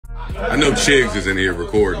I know Chigs is in here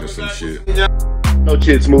recording or some shit. No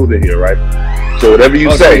Chid Smooth in here, right? So whatever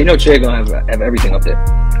you say, you know Chig gonna have everything up there.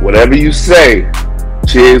 Whatever you say,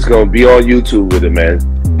 Chid's gonna be on YouTube with it, man.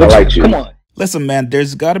 But I like you. Come on. Listen, man,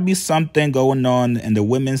 there's got to be something going on in the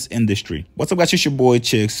women's industry. What's up, guys? It's your boy,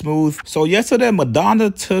 Chig Smooth. So yesterday,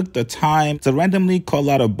 Madonna took the time to randomly call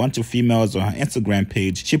out a bunch of females on her Instagram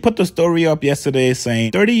page. She put the story up yesterday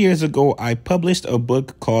saying, 30 years ago, I published a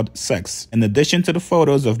book called Sex. In addition to the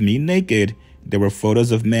photos of me naked, there were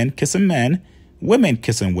photos of men kissing men, women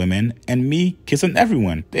kissing women, and me kissing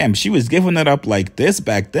everyone. Damn, she was giving it up like this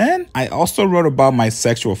back then? I also wrote about my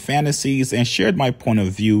sexual fantasies and shared my point of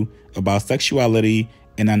view about sexuality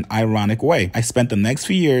in an ironic way. I spent the next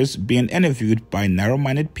few years being interviewed by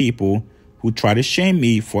narrow-minded people who try to shame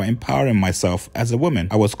me for empowering myself as a woman.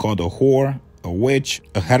 I was called a whore, a witch,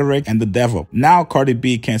 a heretic, and the devil. Now Cardi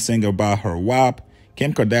B can sing about her WAP,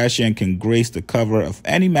 Kim Kardashian can grace the cover of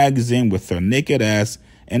any magazine with her naked ass,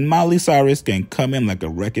 and Miley Cyrus can come in like a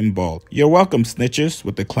wrecking ball. You're welcome, snitches,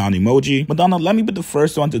 with the clown emoji. Madonna, let me be the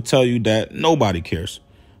first one to tell you that nobody cares.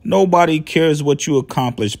 Nobody cares what you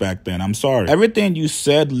accomplished back then. I'm sorry. Everything you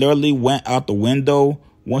said literally went out the window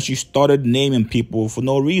once you started naming people for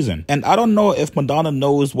no reason. And I don't know if Madonna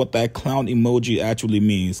knows what that clown emoji actually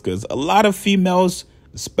means, because a lot of females,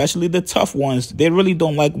 especially the tough ones, they really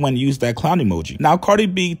don't like when you use that clown emoji. Now, Cardi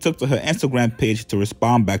B took to her Instagram page to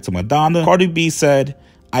respond back to Madonna. Cardi B said,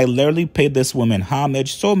 I literally paid this woman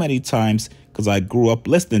homage so many times because I grew up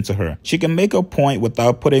listening to her. She can make a point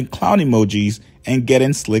without putting clown emojis and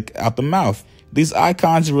getting slick out the mouth. These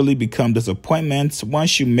icons really become disappointments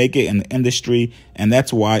once you make it in the industry, and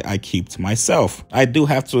that's why I keep to myself. I do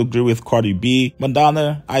have to agree with Cardi B.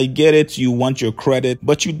 Madonna, I get it, you want your credit,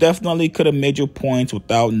 but you definitely could have made your points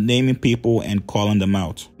without naming people and calling them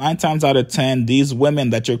out. 9 times out of 10, these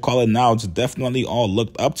women that you're calling out definitely all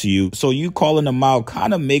looked up to you, so you calling them out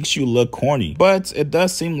kind of makes you look corny. But it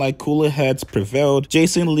does seem like cooler heads prevailed.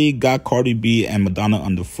 Jason Lee got Cardi B and Madonna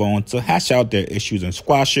on the phone to hash out their issues and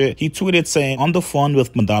squash it. He tweeted saying, on the phone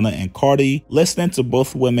with Madonna and Cardi, listening to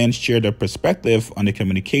both women share their perspective on the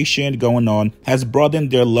communication going on has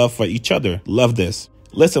broadened their love for each other. Love this.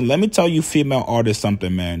 Listen, let me tell you female artists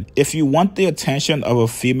something, man. If you want the attention of a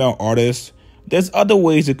female artist, there's other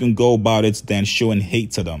ways you can go about it than showing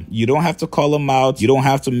hate to them. You don't have to call them out. You don't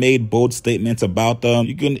have to make bold statements about them.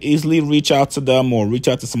 You can easily reach out to them or reach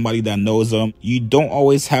out to somebody that knows them. You don't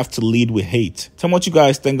always have to lead with hate. Tell me what you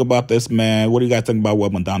guys think about this, man. What do you guys think about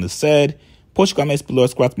what Madonna said? Post your comments below,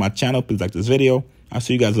 subscribe to my channel. Please like this video. I'll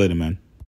see you guys later, man.